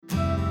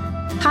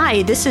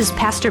Hi, this is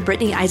Pastor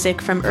Brittany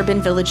Isaac from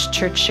Urban Village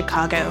Church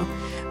Chicago.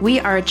 We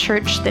are a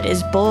church that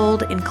is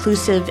bold,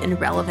 inclusive, and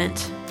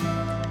relevant.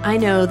 I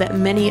know that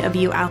many of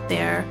you out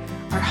there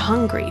are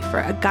hungry for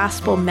a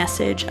gospel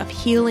message of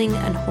healing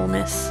and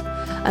wholeness,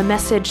 a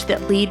message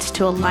that leads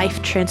to a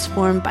life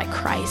transformed by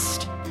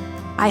Christ.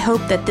 I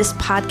hope that this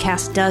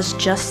podcast does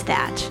just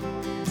that.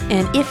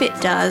 And if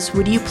it does,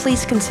 would you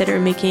please consider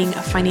making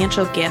a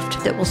financial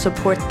gift that will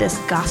support this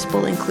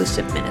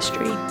gospel-inclusive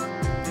ministry?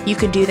 You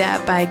can do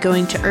that by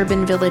going to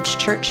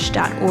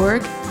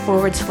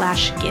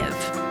urbanvillagechurch.org/give.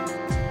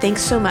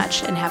 Thanks so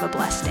much and have a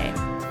blessed day.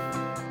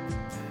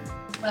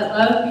 Let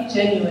love be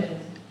genuine.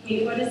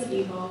 Hate what is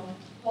evil.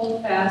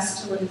 Hold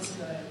fast to what is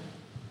good.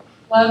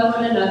 Love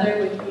one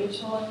another with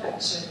mutual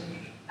affection.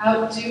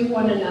 Outdo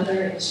one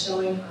another in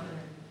showing honor.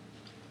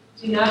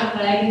 Do not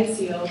lag in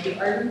zeal. Be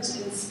ardent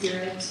in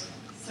spirit.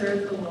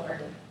 Serve the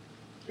Lord.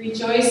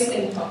 Rejoice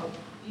in hope.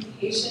 Be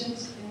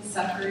patient in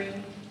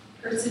suffering.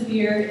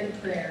 Persevere in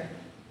prayer.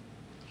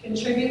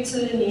 Contribute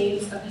to the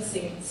needs of the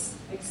saints.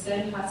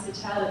 Extend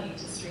hospitality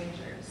to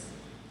strangers.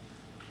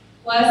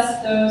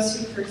 Bless those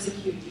who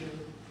persecute you.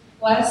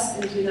 Bless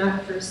and do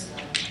not curse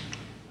them.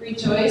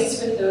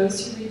 Rejoice with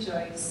those who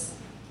rejoice.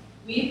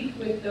 Weep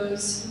with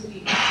those who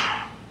weep.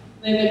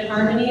 Live in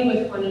harmony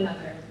with one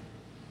another.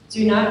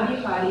 Do not be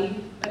haughty,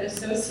 but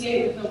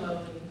associate with the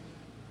lowly.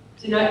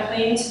 Do not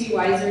claim to be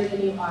wiser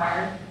than you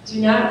are. Do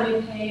not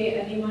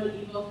repay anyone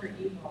evil for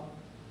evil,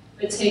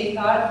 but take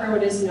thought for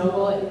what is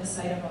noble in the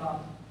sight of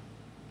all.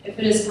 If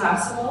it is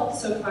possible,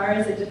 so far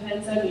as it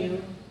depends on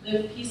you,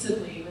 live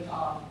peaceably with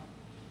all.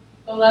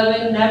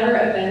 Beloved, never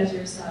avenge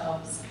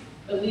yourselves,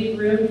 but leave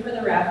room for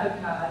the wrath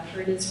of God, for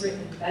it is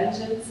written,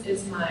 "Vengeance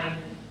is mine,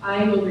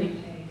 I will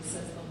repay,"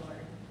 says the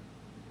Lord.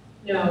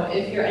 No,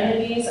 if your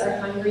enemies are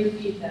hungry,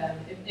 feed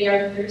them. If they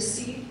are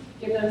thirsty,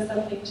 give them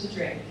something to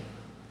drink.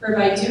 For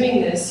by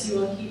doing this, you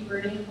will heap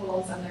burning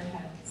coals on their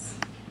heads.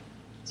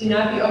 Do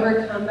not be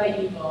overcome by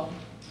evil,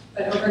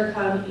 but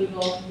overcome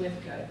evil with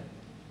good.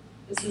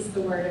 This is the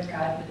word of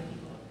God for the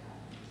people of God.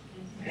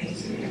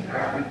 Thanks be to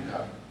God.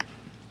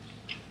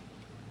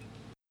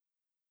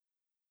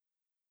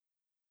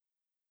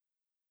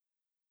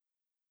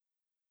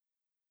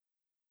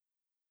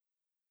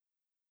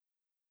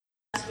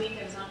 Last week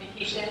I was on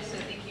vacation, so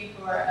thank you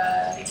for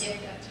the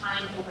gift of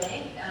time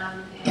away.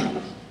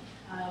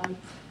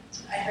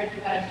 I heard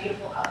you had a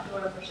beautiful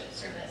outdoor worship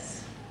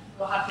service.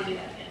 We'll have to do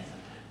that again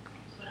sometime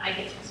when I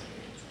get to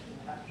experience it.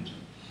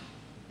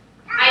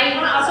 I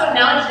want to also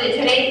acknowledge that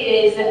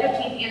today is the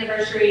 15th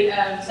anniversary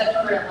of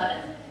September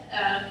 11th,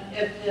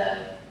 of the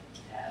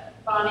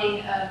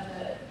bombing of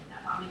the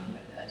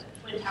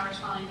Twin Towers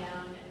falling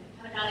down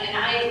and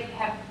I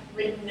have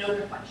written no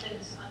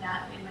reflections on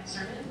that in my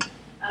sermon.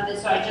 And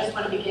so I just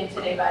want to begin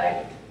today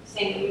by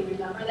saying that we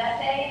remember that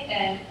day,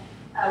 and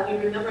we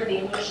remember the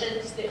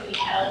emotions that we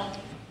held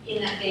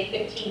in that day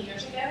 15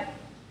 years ago,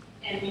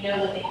 and we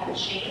know that they have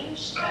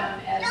changed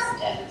as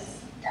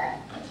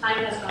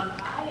time has gone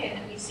by,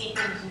 and that we see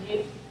things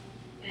new,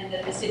 and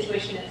that the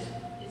situation is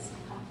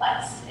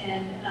complex,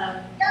 and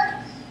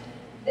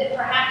that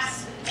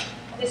perhaps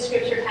this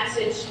scripture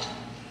passage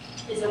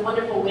is a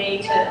wonderful way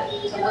to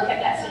look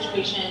at that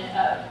situation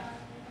of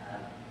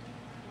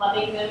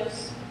loving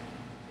those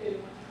who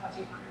want to cause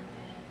you harm,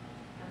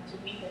 and to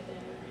weep with them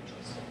and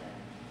rejoice with them.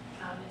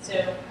 And so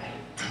I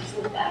just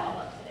lift that all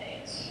up today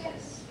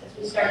as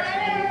we start to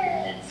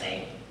then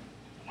say,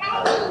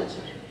 hallelujah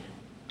to him.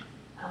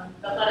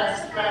 But let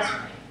us pray.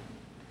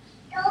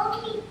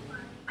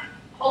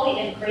 Holy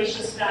and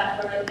gracious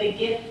God, for the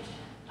gift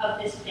of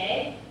this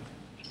day,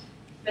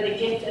 for the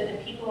gift of the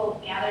people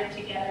gathered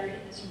together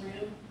in this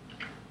room,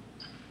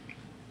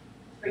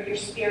 for your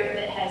spirit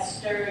that has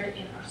stirred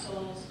in our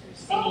souls through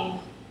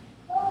singing,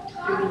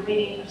 through the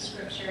reading of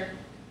Scripture,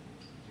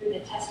 through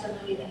the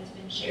testimony that has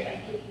been shared. I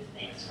give you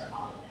thanks for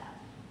all of that.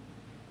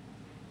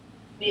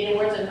 May the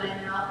words of my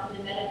mouth and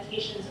the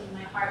meditations of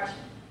my heart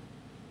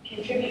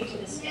contribute to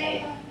this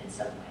day in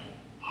some way.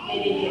 May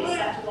they be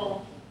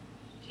acceptable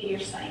to your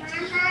sight,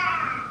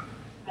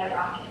 my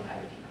rock and my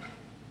redeemer.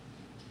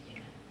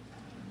 Amen.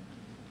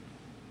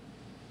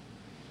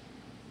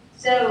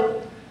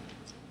 So,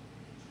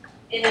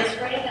 in the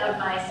spring of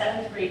my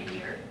 7th grade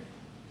year,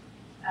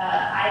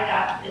 I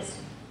got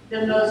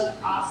the most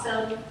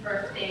awesome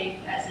birthday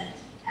present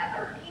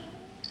ever.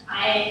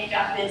 I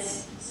got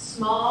this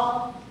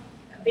small,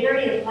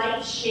 very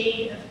light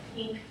shade of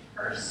pink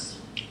purse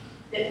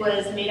that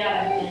was made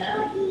out of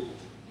denim.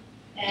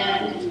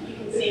 And you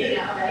can see it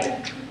now,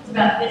 right? It's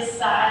about this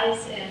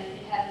size, and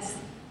it had this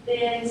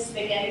thin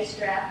spaghetti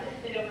strap that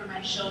fit over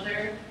my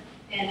shoulder,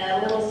 and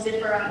a little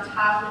zipper on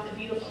top with a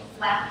beautiful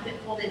flap that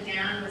folded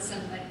down with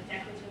some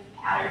decorative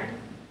pattern.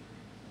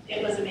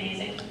 It was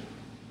amazing.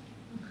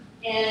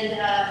 And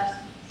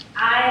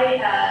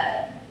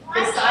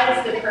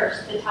besides the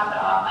purse, to top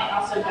it off, I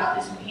also got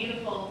this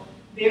beautiful,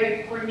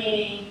 very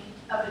coordinating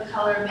of the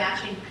color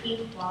matching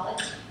pink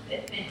wallet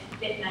that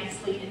fit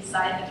nicely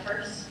inside the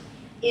purse.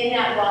 In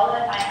that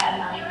wallet, I had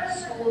my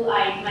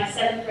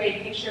 7th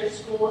grade picture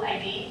school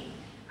ID.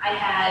 I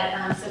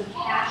had some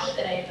cash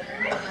that I had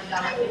earned from a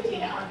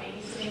 $1.50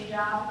 babysitting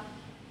job.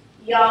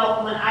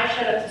 Y'all, when I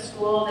showed up to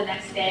school the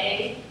next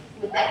day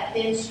with that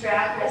thin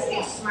strap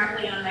resting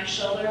smartly on my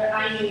shoulder,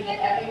 I knew that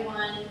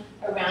everyone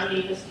around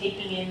me was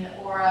taking in the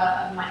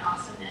aura of my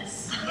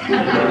awesomeness.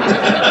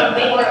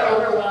 They were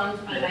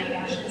overwhelmed by my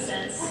fashion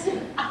sense.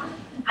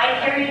 I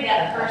carried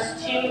that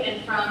purse to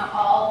and from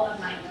all of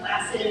my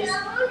classes,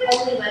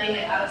 only letting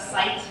it out of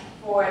sight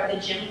for the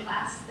gym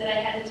class that I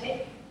had to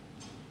take,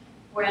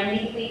 where I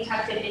neatly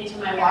tucked it into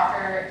my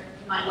locker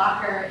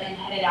and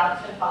headed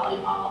out to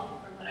volleyball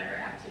or whatever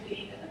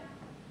activity the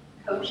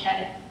coach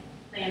had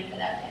planned for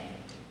that day.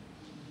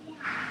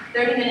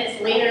 30 minutes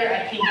later,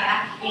 I came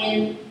back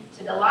in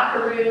to the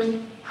locker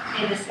room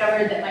and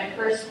discovered that my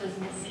purse was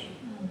missing.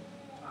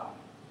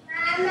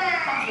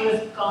 It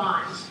was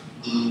gone.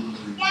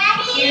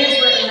 Tears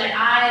were in my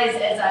eyes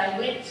as I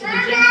went to the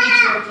gym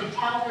teacher to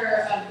tell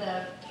her of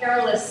the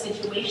perilous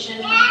situation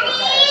that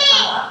had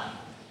come up.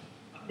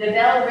 The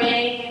bell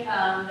rang,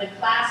 the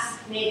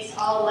classmates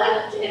all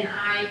left, and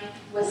I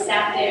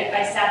sat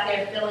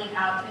there filling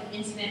out an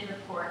incident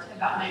report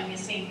about my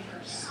missing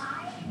purse.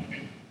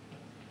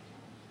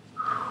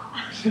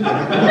 My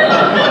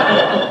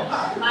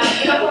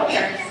beautiful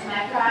purse,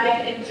 my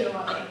pride and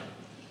joy,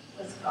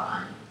 was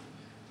gone.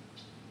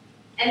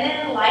 And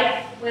then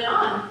life went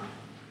on.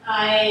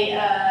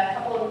 A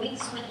couple of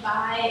weeks went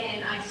by,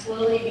 and I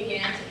slowly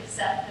began to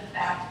accept the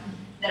fact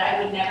that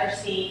I would never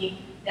see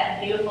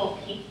that beautiful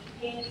pink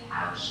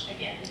pouch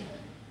again.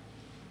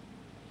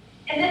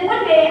 And then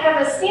one day,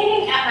 I was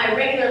standing at my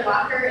regular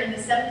locker in the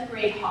 7th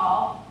grade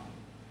hall,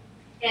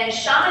 and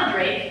Shauna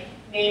Drake,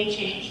 name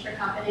change for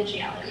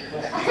confidentiality,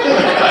 was standing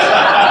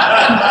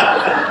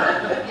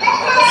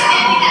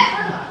at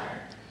her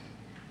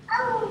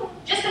locker,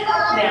 just a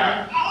couple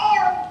down.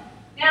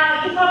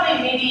 Now, you probably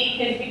maybe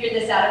can figure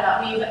this out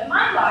about me, but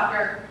my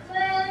locker,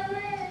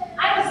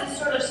 I was the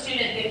sort of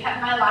student that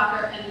kept my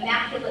locker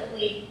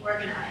immaculately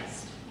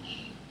organized.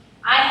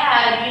 I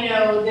had,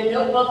 the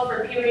notebook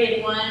for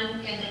period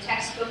 1 and the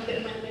textbook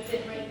that went with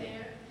it right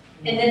there,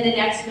 and then the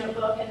next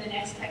notebook and the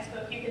next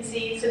textbook you can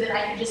see, so that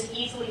I could just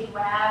easily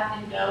grab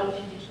and go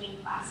in between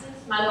classes.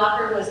 My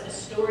locker was a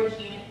storage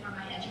unit for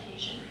my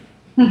education.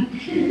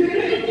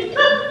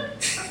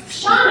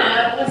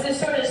 Shauna was the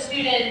sort of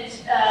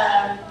student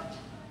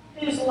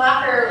whose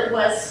locker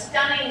was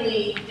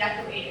stunningly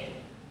decorated.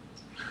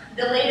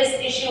 The latest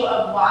issue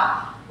of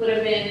WAP would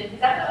have been, is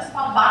that what it was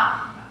called?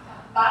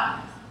 WAP?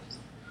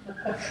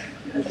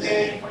 That's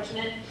very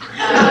unfortunate.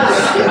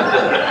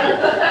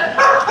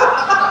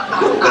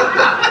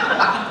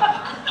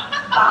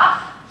 WAP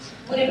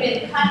would have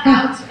been cut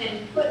out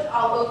and put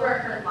all over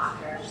her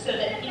locker so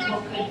that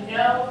people could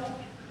know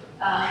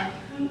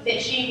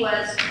that she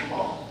was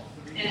cool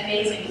and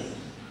amazing.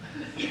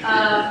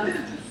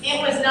 It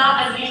was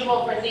not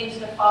unusual for things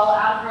to fall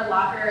out of her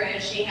locker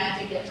as she had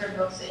to get her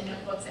books and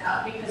notebooks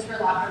out, because her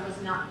locker was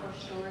not for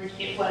storage,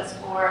 it was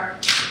for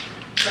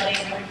letting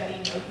everybody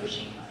know who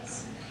she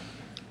was.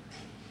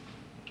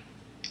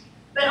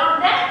 But on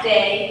that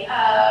day,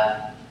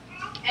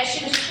 as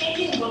she was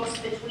changing books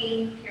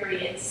between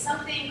periods,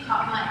 something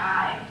caught my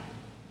eye.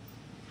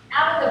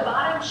 Out of the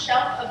bottom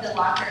shelf of the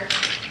locker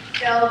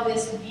fell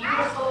this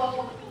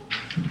beautiful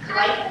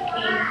light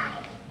pink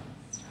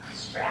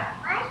strap.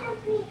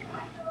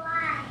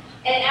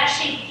 And as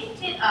she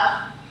picked it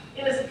up,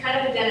 it was kind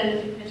of a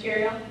denim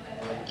material, by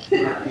the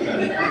way.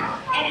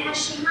 And as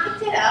she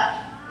picked it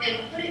up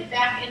and put it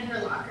back in her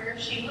locker,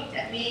 she looked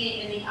at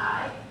me in the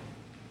eye.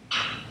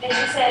 And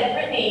she said,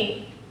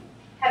 "Brittany,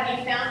 have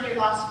you found your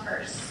lost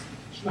purse?"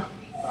 I'm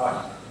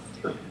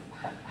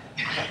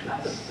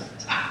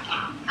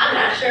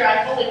not sure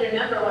I fully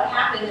remember what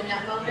happened in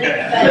that moment,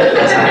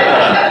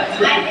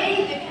 but I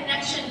made the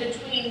connection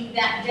between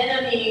that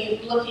denim-y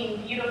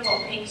looking beautiful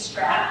pink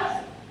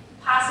strap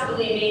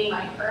possibly being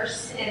my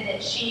purse, and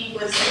that she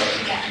was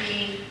looking at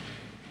me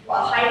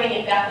while hiding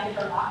it back in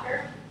her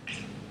locker.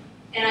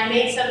 And I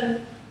made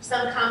some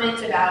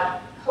comment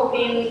about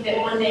hoping that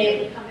one day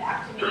it would come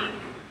back to me.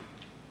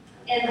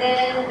 And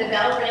then the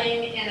bell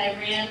rang, and I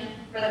ran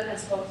for the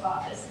principal's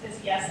office, because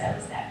yes, I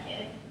was that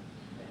kid.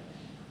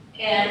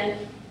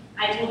 And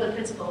I told the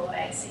principal what I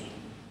had seen.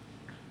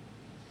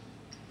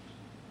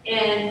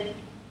 And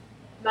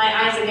my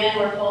eyes again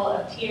were full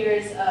of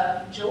tears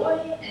of joy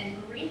and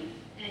grief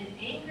and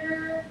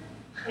anger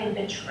and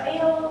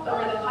betrayal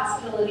over the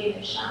possibility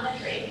that Shauna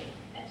Drake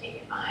had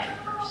taken my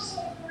purse.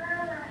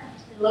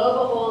 And lo and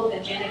behold, the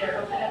janitor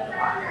opened up the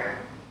locker,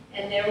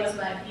 and there was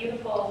my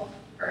beautiful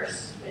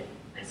purse with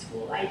my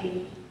school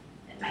ID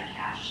and my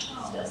cash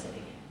still sitting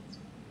in it.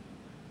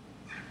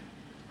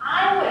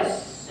 I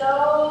was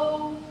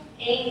so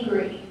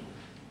angry.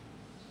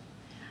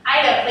 I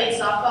had played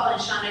softball,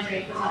 and Shauna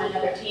Drake was on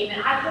another team,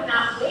 and I could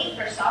not wait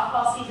for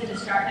softball season to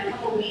start in a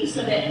couple weeks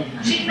so that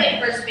she played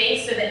first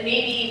base, so that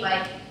maybe,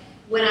 like,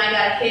 when I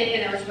got a kid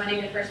and I was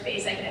running to first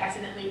base, I could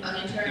accidentally run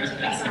into her to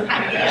make some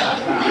kind of deal.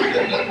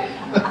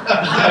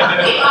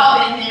 We've all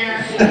been there.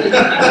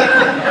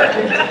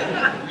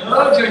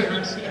 No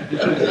judgments.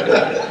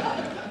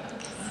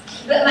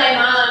 But my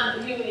mom,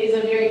 who is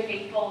a very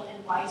faithful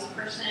and wise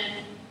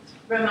person,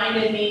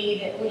 reminded me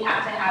that we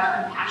have to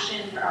have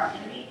compassion for our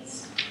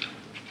enemies,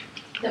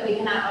 that we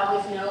cannot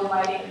always know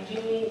why they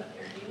are doing what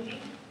they're doing,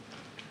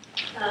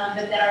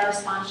 but that our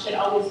response should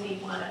always be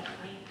one of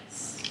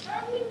kindness.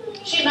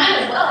 She might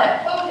as well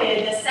have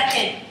quoted the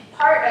second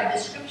part of the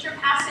scripture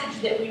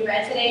passage that we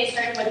read today,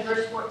 starting with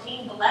verse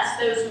 14. Bless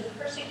those who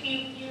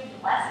persecute you,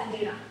 bless and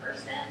do not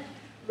curse them.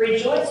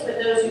 Rejoice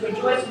with those who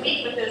rejoice,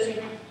 weep with those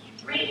who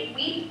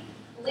weep.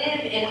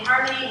 Live in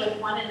harmony with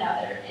one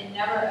another and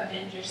never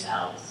avenge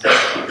yourselves.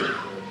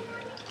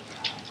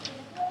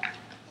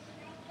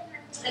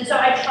 And so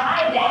I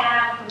tried to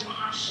have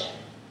compassion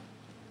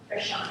for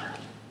Shauna.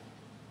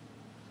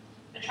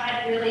 I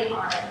tried really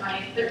hard.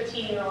 My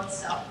 13-year-old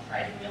self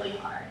tried really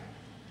hard.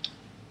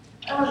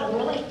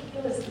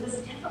 It was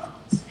difficult.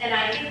 And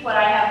I think what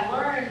I have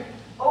learned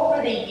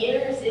over the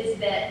years is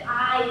that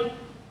I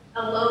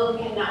alone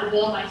cannot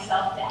will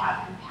myself to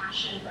have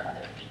compassion for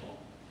other people.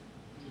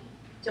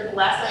 To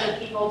bless other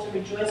people, to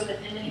rejoice with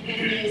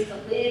enemies, to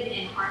live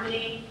in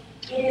harmony.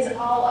 It is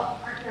all a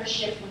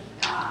partnership with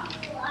God.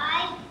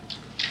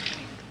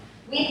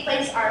 We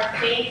place our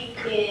faith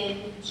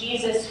in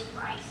Jesus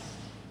Christ.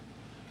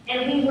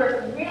 And we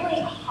work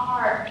really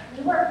hard.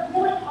 We work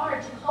really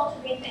hard to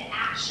cultivate the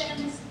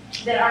actions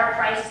that are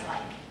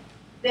Christ-like,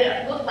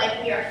 that look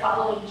like we are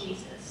following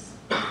Jesus.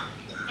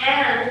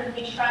 And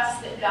we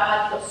trust that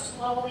God will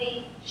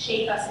slowly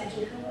shape us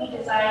into who we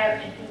desire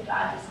and who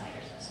God desires.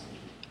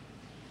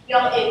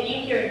 Y'all, if you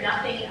hear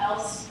nothing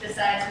else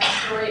besides the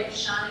story of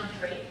Shauna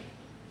Drake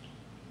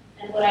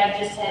and what I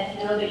just said,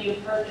 know that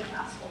you've heard the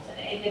gospel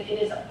today, that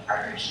it is a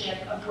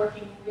partnership of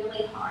working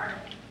really hard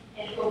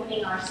and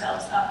opening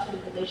ourselves up to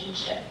the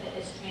relationship that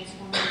is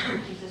transformed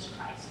through Jesus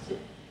Christ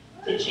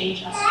to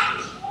change us.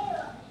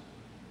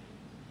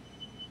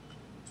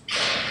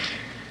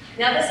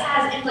 Now this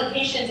has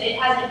implications. It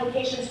has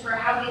implications for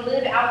how we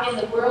live out in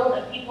the world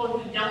of people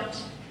who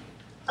don't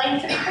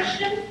claim to be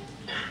Christian.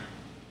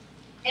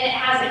 And it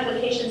has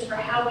implications for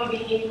how we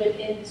behave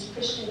within this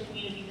Christian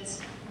community, this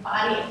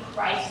body of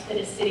Christ that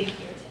is sitting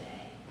here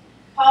today.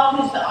 Paul,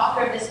 who's the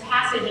author of this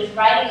passage, is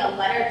writing a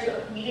letter to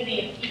a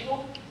community of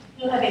people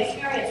who have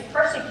experienced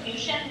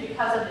persecution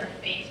because of their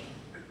faith.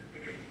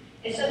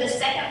 And so the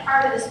second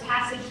part of this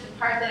passage, the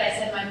part that I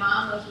said my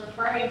mom was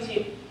referring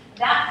to,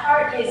 that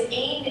part is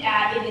aimed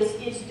at,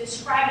 is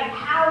describing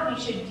how we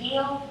should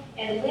deal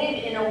and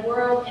live in a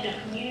world, in a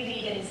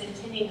community that is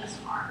intending us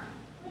harm.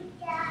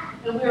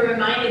 And we were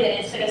reminded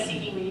that instead of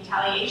seeking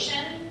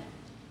retaliation,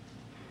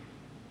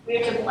 we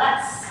are to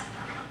bless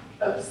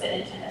folks that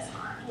intend us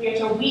harm. We are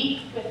to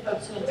weep with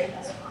folks who intend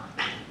us harm.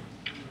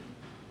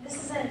 This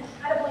is an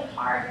incredibly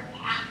hard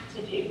path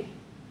to do.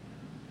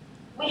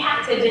 We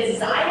have to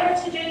desire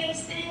to do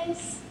these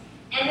things,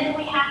 and then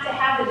we have to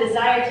have the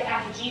desire to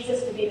ask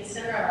Jesus to be the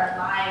center of our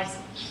lives,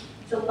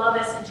 to love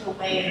us into a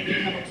way of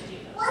being able to do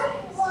those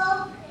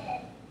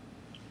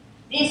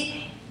things.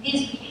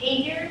 These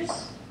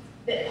behaviors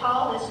that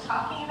Paul is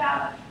talking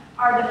about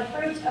are the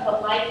fruit of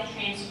a life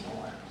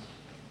transformed.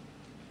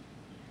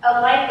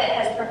 A life that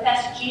has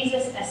professed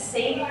Jesus as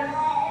Savior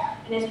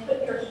and has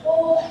put your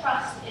whole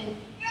trust in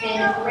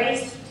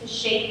grace to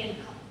shape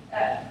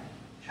and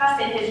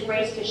trust in His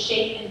grace to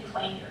shape and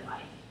claim your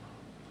life.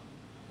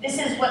 This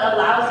is what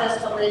allows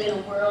us to live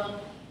in a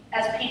world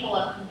as people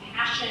of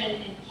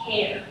compassion and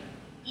care,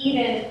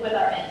 even with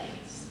our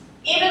enemies,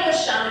 even with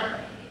Shauna Drake.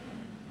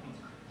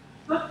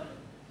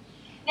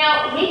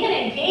 Now, we can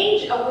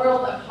engage a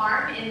world of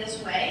harm in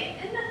this way,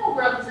 and the whole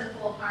world isn't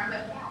full of harm,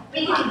 but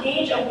we can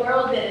engage a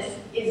world that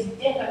is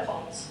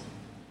difficult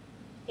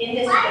in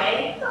this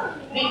way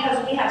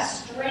because we have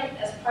strength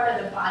as part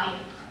of the body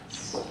of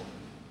Christ.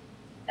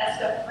 That's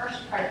the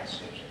first part of the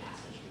scripture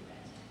passage we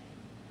read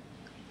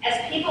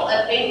today. As people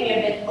of faith, we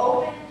have been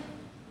opened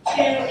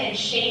to and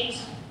shaped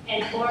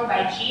and formed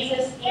by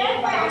Jesus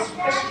and by this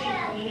Christian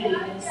community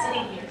that is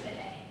sitting here today.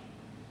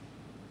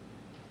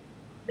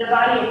 The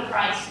body of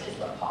Christ is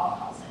what Paul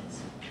calls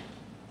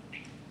it.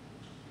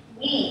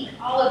 We,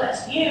 all of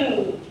us,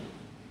 you,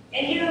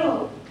 and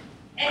you,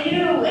 and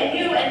you, and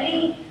you, and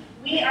me,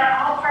 we are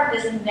all part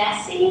of this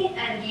messy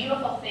and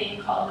beautiful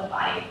thing called the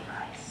body of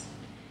Christ.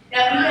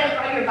 Now, if you guys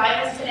brought your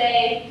Bibles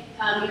today,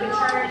 you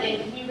can turn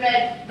and we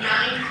read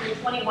 9 through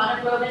 21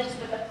 of Romans,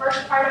 but the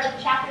first part of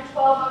chapter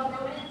 12 of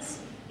Romans,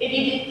 if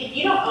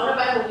you don't own a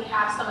Bible, we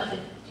have some at the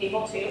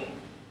table too.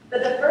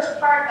 But the first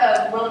part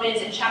of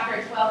Romans in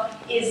chapter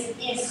 12 is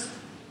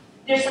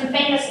there's some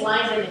famous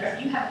lines in there.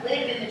 If you have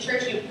lived in the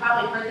church, you've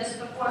probably heard this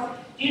before.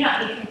 Do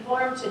not be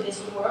conformed to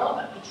this world,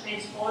 but be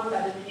transformed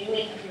by the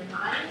renewing of your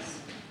minds,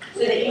 so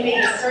that you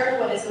may discern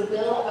what is the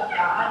will of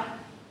God,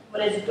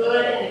 what is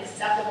good and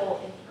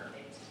acceptable and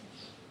perfect.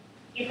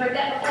 You've heard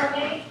that before,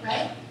 maybe,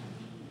 right?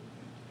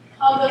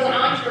 Paul goes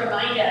on to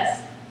remind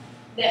us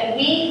that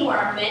we who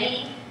are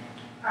many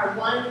are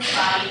one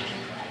body in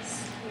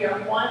Christ. We are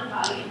one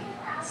body in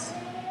Christ.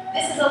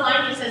 This is a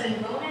line he says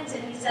in Romans,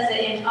 and he says it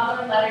in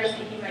other letters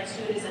that he writes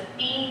to. It is a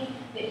theme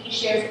that he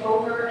shares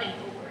over and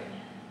over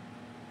again.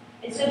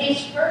 And so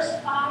these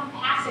first 5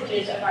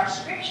 passages of our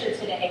scripture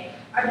today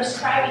are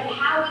describing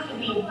how we can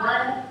be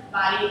one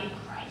body in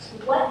Christ,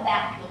 what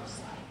that looks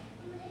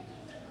like.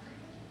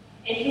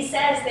 And he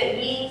says that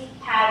we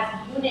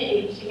have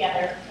unity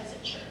together as a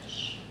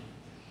church.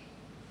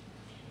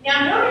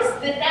 Now notice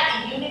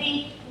that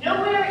unity,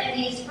 nowhere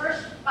in these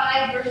first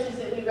 5 verses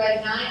that we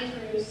read, 9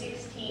 through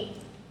 16,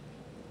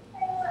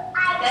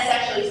 that's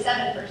actually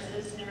 7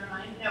 verses, never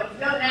mind. No,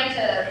 9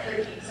 to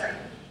 13, sorry.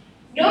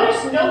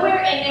 Notice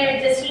nowhere in there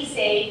does he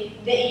say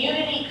that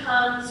unity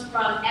comes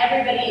from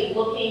everybody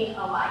looking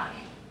alike.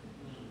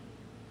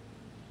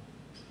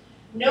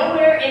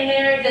 Nowhere in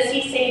there does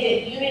he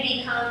say that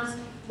unity comes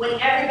when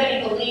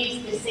everybody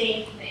believes the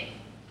same thing.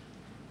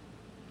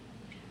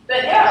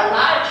 But there are a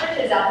lot of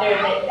churches out there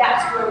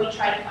that's where we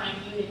try to find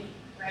unity,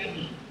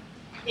 right?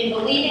 In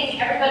believing,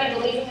 everybody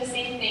believing the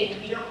same thing.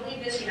 If you don't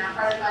believe this, you're not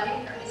part of the body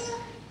of Christ.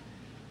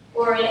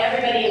 Or in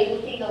everybody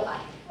looking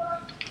alike.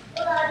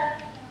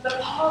 But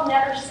Paul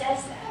never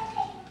says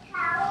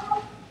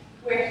that.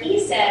 Where he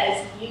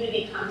says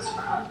unity comes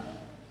from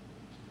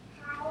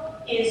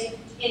is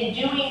in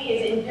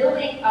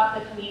building up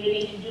the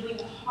community and doing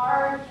the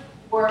hard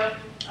work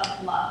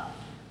of love.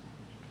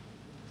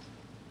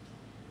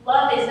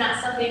 Love is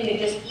not something that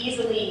just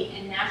easily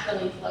and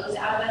naturally flows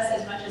out of us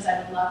as much as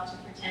I would love to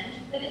pretend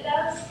that it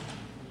does.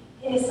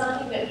 It is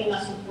something that we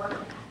must work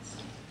at.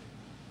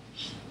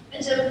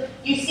 And so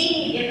you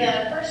see in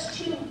the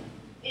first 2,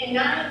 in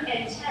 9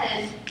 and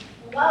 10,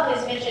 love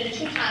is mentioned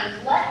 2 times.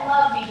 Let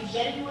love be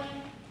genuine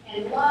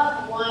and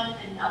love one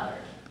another.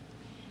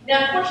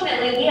 Now,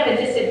 unfortunately, we have a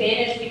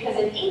disadvantage because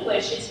in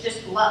English, it's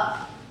just love,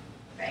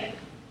 right?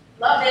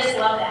 Love this,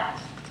 love that.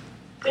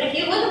 But if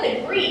you look at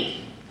the Greek,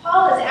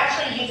 Paul is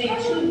actually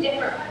using 2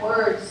 different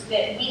words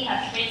that we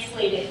have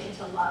translated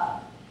into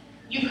love.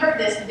 You've heard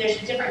this, there's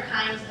different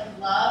kinds of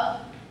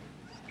love.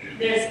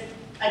 There's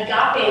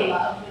agape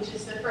love, which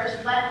is the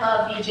first, let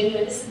love be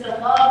genuine. This is the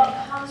love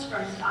that comes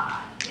from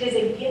God. It is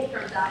a gift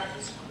from God. It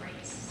is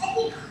grace.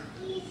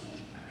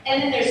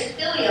 And then there's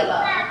philia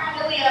love.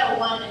 Philia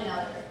one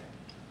another.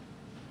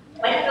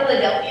 Like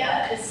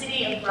Philadelphia, the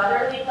city of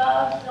brotherly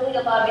love.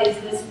 Philia love is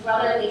this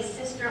brotherly,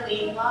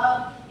 sisterly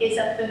love. It's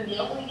a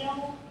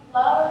familial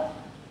love.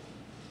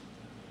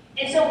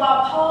 And so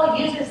while Paul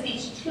uses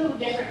these 2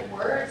 different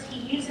words, he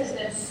uses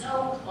them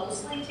so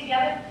closely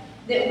together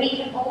that we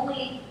can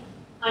only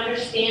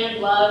understand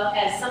love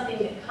as something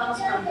that comes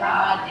from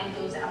God and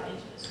goes out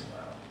into this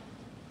world.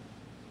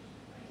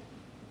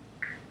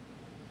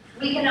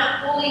 We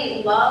cannot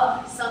fully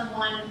love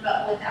someone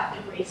but without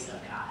the grace of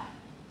God.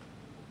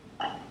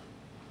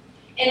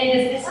 And it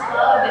is this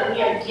love that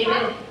we are given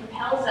that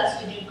compels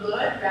us to do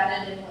good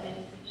rather than what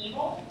is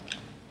evil.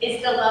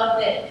 It's the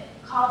love that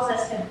calls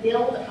us to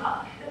build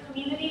up the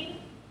community.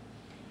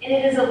 And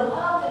it is a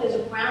love that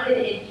is grounded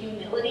in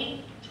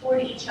humility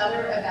toward each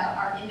other about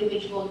our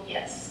individual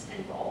gifts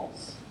and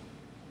roles.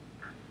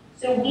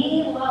 So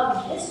we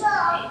love this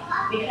way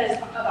because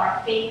of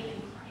our faith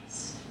in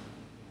Christ.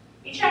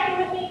 Are you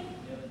tracking with me?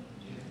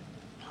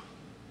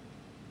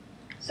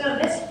 So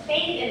this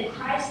faith in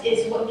Christ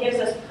is what gives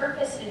us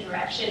purpose and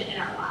direction in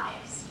our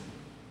lives.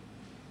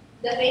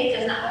 The faith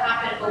does not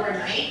happen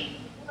overnight.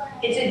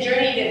 It's a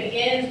journey that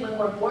begins when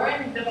we're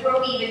born, before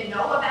we even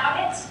know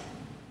about it,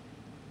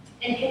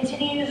 and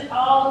continues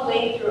all the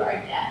way through our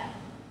death.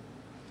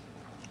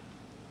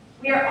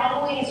 We are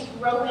always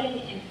growing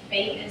in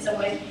faith in some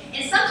ways.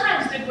 And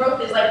sometimes the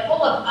growth is like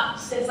full of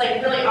ups. It's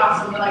like really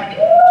awesome. We're like,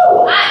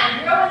 ooh,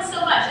 I'm growing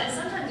so much. And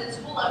sometimes it's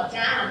full of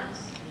downs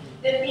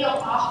that feel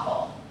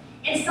awful.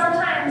 And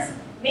sometimes,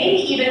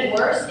 maybe even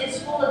worse,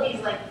 it's full of these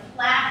like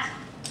flat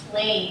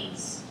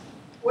plains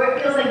where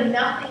it feels like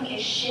nothing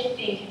is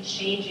shifting and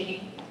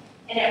changing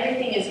and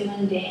everything is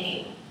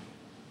mundane.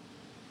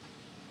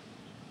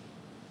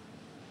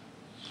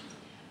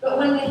 But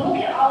when we look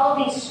at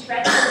all of these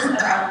stretches of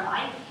our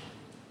life,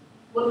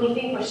 when we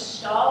think we're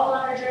stalled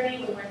on our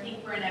journey, when we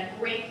think we're in a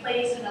great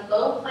place and a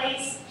low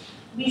place,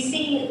 we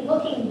see,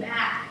 looking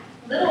back,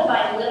 little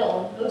by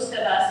little, most of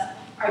us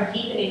are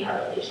deepening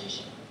our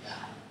relationship with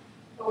God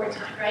over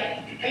time,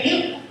 right?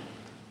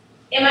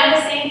 Am I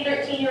the same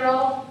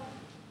 13-year-old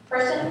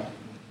person?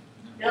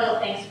 No,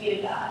 thanks be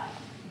to God.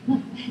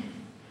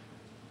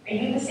 Are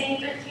you the same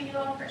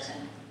 13-year-old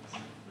person?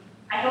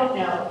 I hope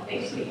no,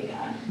 thanks be to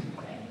God.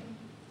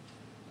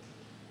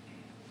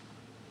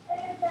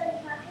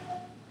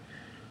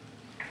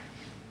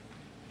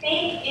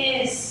 Faith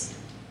is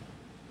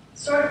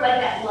sort of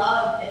like that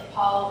love that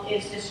Paul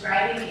is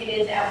describing. It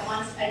is at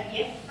once a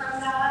gift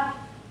from God,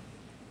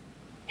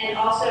 and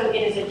also it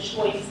is a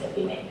choice that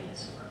we make in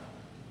this world.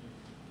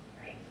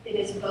 Right? It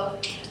is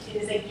both. It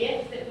is a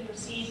gift that we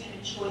receive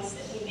and a choice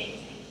that we make.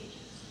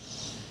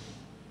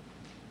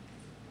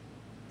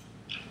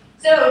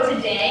 So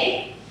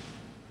today,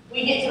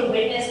 we get to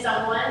witness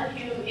someone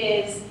who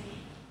is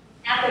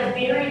at the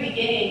very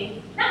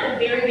beginning, not the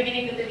very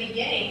beginning, but the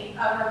beginning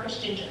of her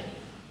Christian journey.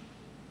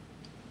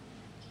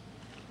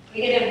 We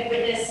get to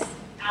witness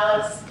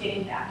Alex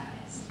getting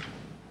baptized.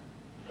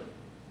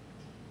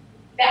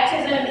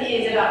 Baptism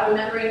is about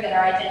remembering that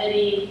our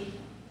identity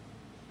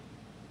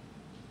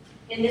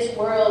in this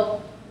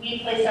world, we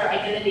place our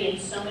identity in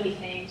so many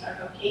things: our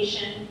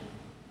vocation,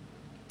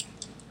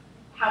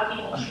 how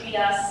people treat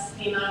us,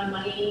 the amount of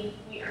money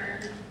we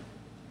earn.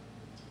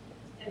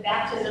 And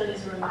baptism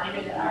is a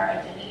reminder that our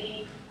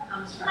identity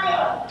comes from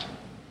God.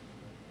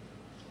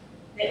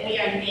 That we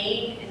are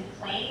named and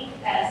claimed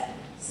as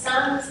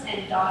sons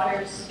and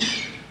daughters,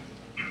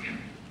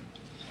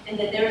 and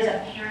that there is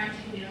a parent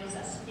who knows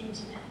us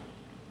intimately.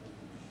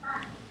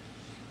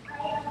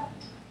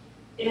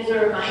 It is a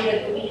reminder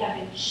that we have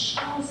been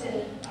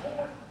chosen by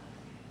God.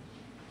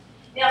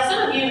 Now,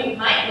 some of you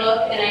might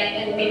look,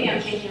 and maybe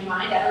I'm changing your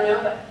mind, I don't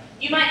know, but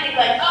you might think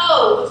like,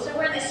 oh, so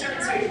we're in this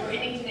sermon series we're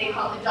ending today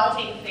called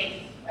Adulting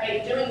Faith,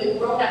 right? Doing the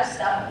grown-up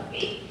stuff of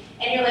faith.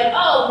 And you're like,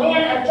 oh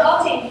man,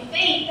 adulting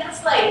faith,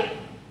 that's like,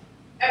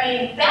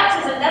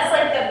 baptism, that's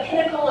like the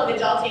pinnacle of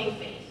adulting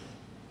faith.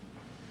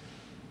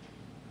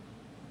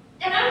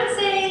 And I would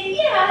say,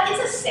 yeah,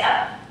 it's a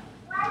step.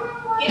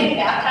 Getting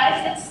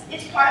baptized,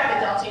 it's part of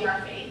adulting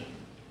our faith.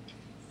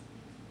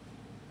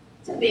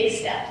 It's a big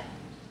step.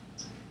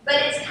 But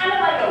it's kind of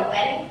like a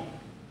wedding.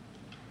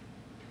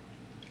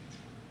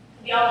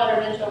 Have y'all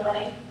ever been to a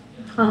wedding?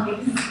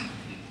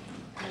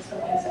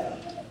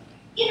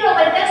 You know,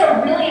 like that's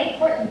a really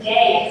important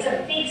day. It's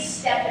a big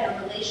step in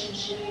a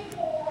relationship.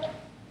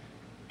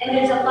 And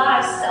there's a lot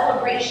of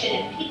celebration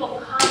and people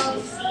come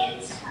to see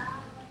it.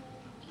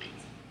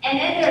 And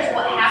then there's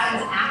what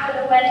happens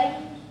after the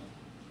wedding,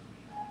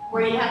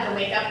 where you have to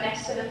wake up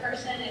next to the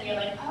person and you're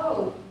like,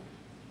 oh,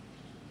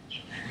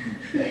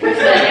 we're still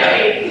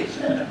married.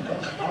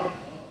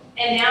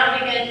 And now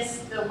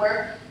begins the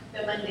work,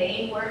 the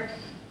mundane work,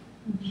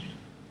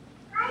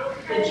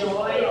 the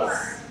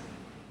joys,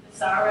 the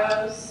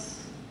sorrows,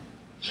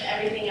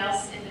 everything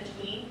else in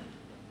between.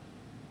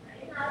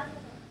 Right?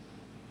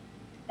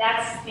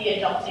 That's the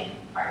adulting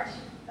part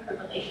of a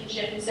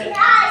relationship. And so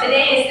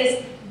today is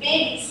this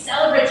big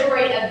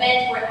celebratory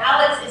event where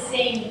Alex is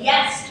saying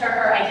yes to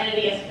her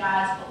identity as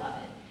God's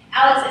beloved.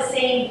 Alex is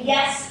saying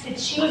yes to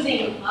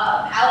choosing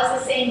love.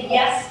 Alex is saying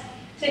yes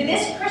to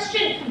this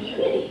Christian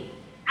community.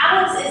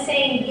 Alex is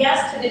saying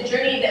yes to the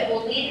journey that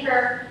will lead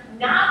her,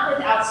 not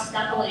without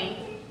stumbling,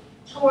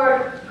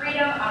 toward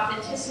freedom,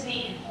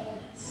 authenticity, and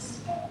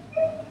wholeness.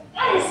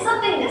 That is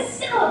something to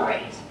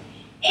celebrate.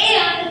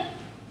 And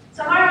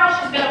tomorrow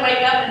she's going to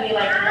wake up and be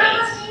like,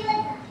 great,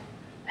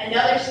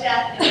 another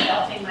step in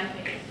adulting my faith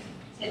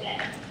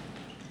today,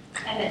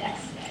 and the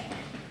next day,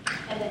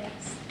 and the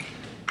next.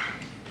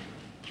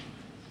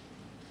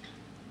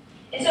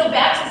 And so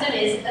baptism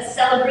is a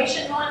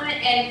celebration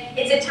moment, and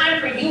it's a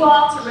time for you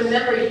all to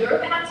remember your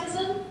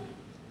baptism,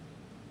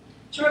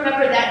 to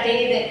remember that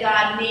day that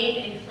God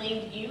named and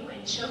claimed you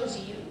and chose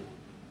you,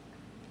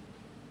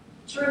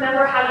 to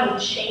remember how you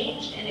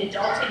changed and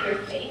adulted your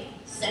faith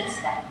since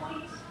that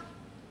point.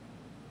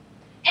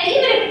 And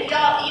even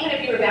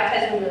if you were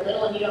baptized when you were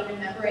little and you don't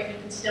remember it, you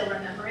can still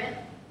remember it.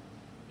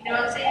 You know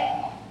what I'm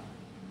saying?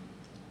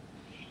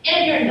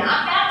 And if you're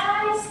not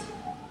baptized,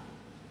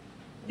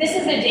 this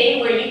is a day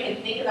where you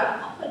can think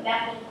about what would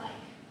that look like?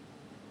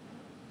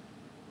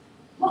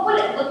 What would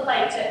it look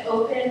like to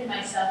open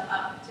myself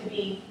up to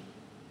be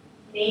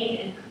named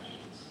and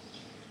claimed?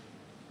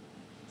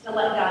 To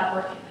let God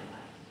work in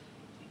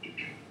my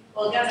life.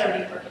 Well, God's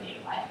already working in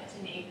your life, but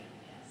to name Him,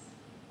 I guess.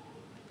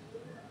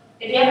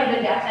 If you haven't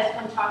been baptized,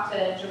 come talk to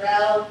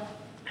Jarrell,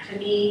 to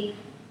me.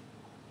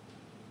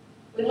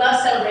 We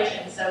love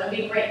celebrations, so it'd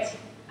be great.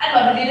 I'd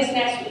love to do this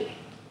next week.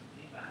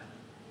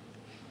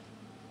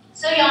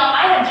 So y'all,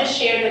 I have just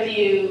shared with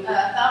you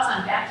thoughts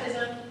on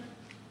baptism.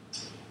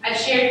 I've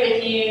shared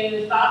with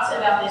you thoughts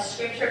about this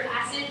scripture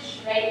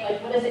passage, right?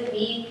 Like, what does it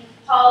mean?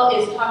 Paul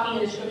is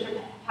talking in the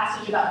scripture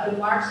passage about the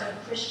marks of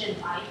Christian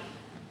life.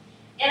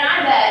 And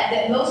I bet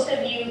that most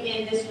of you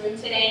in this room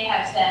today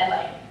have said,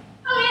 like,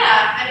 oh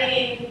yeah,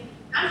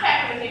 I'm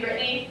tracking with you,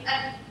 Brittany.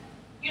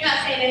 You're not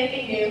saying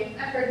anything new.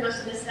 I've heard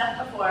most of this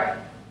stuff before.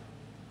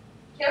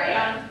 Carry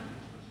on.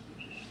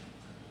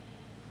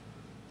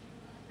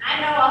 I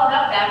know all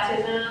about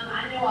baptism.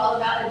 I know all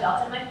about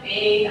adulting my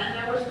faith. I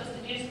know we're supposed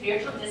to do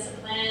spiritual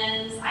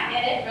disciplines. I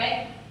get it,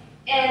 right?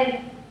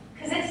 And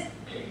because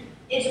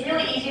it's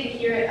really easy to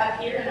hear it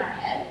up here in our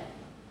head.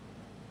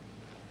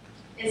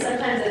 And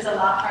sometimes it's a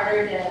lot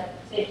harder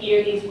to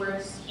hear these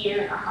words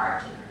here in our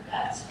heart and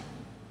our gut.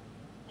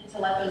 And to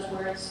let those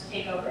words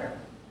take over.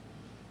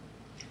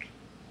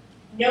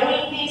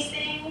 Knowing these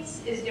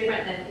things is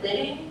different than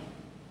living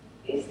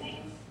these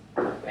things,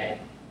 right?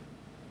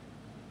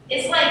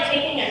 It's like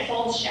taking a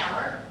cold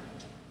shower.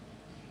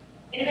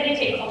 Anybody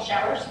take cold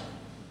showers?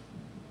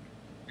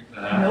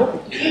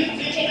 Nope. Do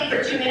you take them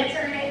for 2 minutes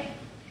every day?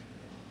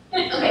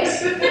 Okay,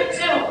 so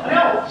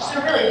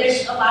really,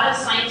 there's a lot of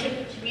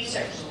scientific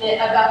research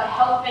about the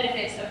health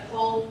benefits of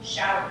cold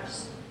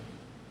showers.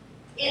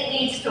 It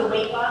leads to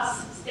weight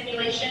loss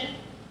stimulation.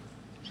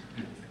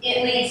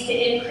 It leads to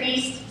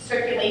increased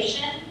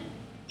circulation.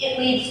 It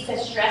leads to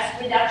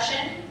stress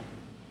reduction.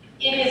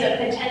 It is a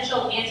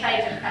potential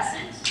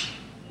antidepressant.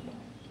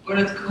 But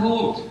it's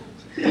cold.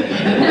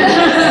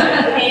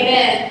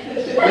 Amen.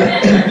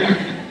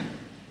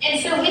 And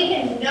so we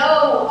can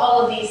know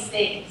all of these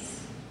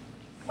things.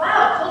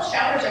 Wow, cold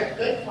showers are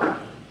good for me.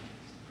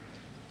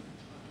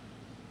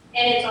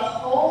 And it's a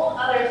whole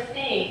other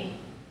thing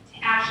to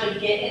actually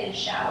get in the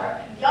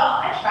shower.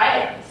 Y'all, I tried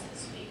it once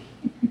this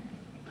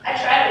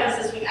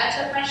week. I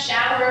took my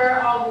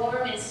shower all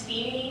warm and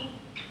steamy,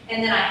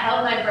 and then I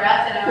held my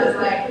breath and I was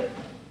like,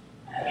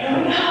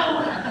 oh no.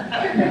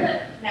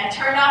 And I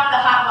turned off the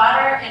hot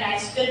water and I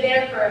stood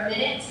there for a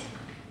minute.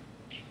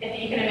 If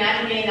you can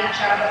imagine me in that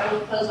shower, but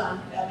with clothes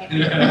on.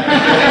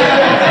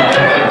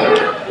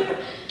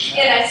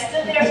 And I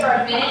stood there for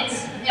a minute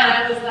and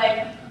I was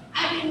like,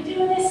 I can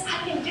do this.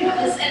 And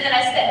then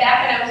I stepped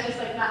back and I was just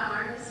like, my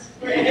arms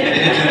were in.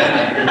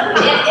 And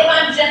if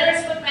I'm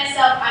generous with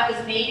myself, I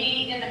was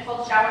maybe in the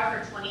cold shower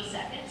for 20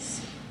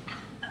 seconds.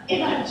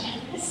 If I'm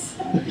generous.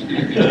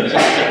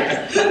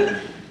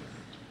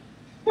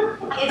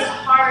 It's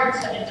hard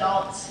to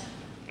adult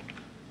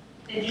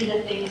and do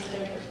the things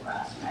that are good for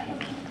us,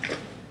 right?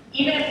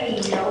 Even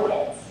if we know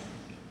it.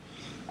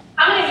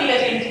 How many of you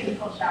guys are going to take a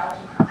cold shower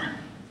tomorrow?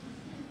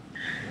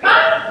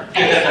 Mom!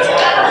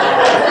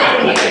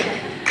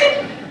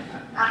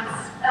 I'm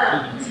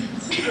stumped.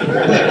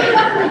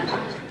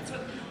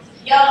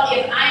 Y'all,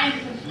 if I'm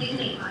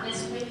completely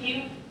honest with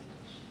you,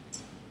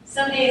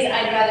 some days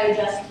I'd rather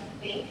just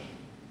think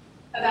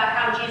about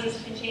how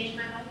Jesus can change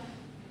my life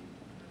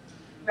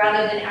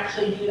rather than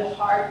actually do the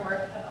hard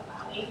work of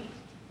allowing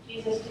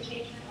Jesus to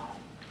change my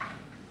life.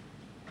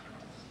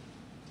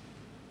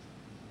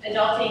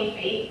 Adulting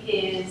faith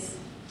is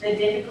the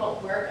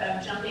difficult work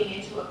of jumping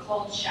into a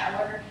cold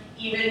shower,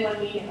 even when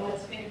we know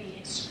it's going to be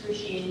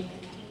excruciating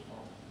and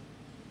painful.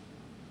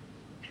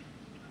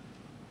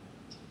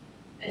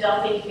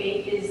 Adulting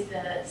faith is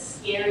the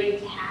scary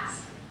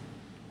task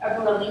of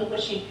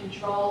relinquishing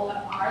control of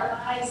our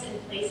lives and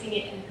placing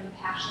it in the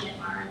compassionate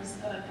arms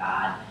of a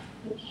God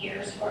who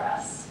cares for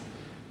us.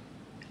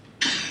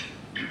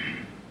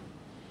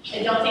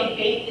 Adulting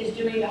faith is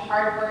doing the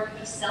hard work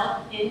of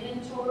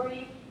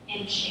self-inventory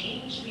and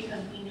change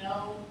because we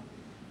know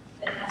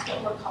that that's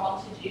what we're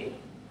called to do.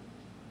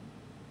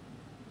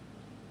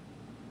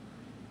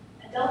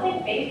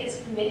 Adulting faith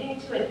is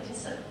committing to a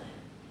discipline,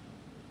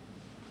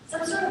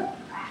 some sort of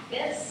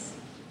practice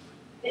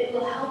that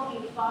will help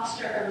you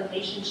foster a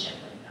relationship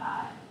with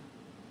God.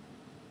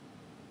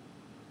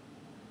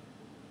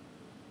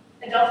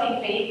 Adulting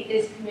faith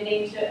is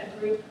committing to a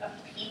group of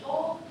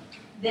people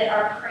that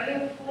are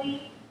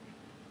prayerfully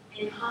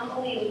and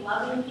humbly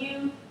loving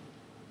you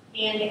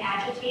and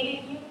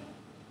agitating you.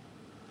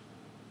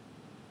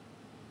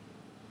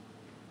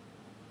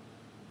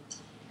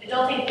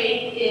 Adulting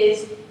faith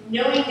is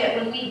knowing that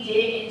when we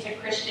dig into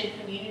Christian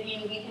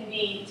community, we can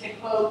be, to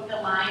quote the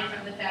line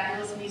from the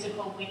fabulous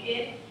musical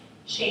Wicked,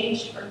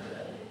 changed for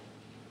good.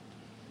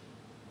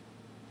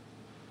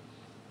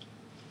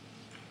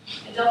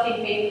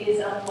 Adulting faith is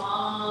a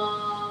long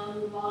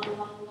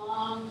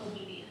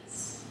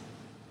obedience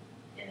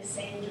in the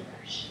same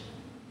direction.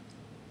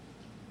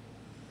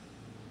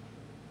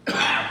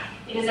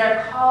 It is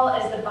our call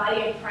as the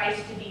body of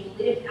Christ to be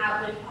lived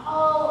out with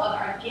all of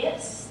our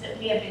gifts that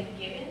we have been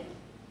given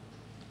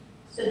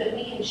so that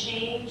we can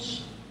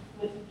change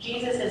with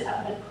Jesus as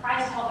with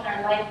Christ's help in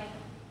our life,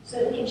 so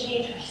that we can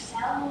change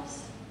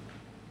ourselves,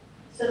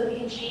 so that we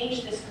can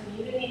change this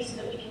community, so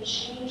that we can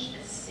change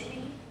this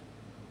city,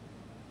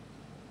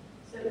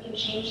 so that we can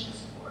change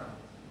this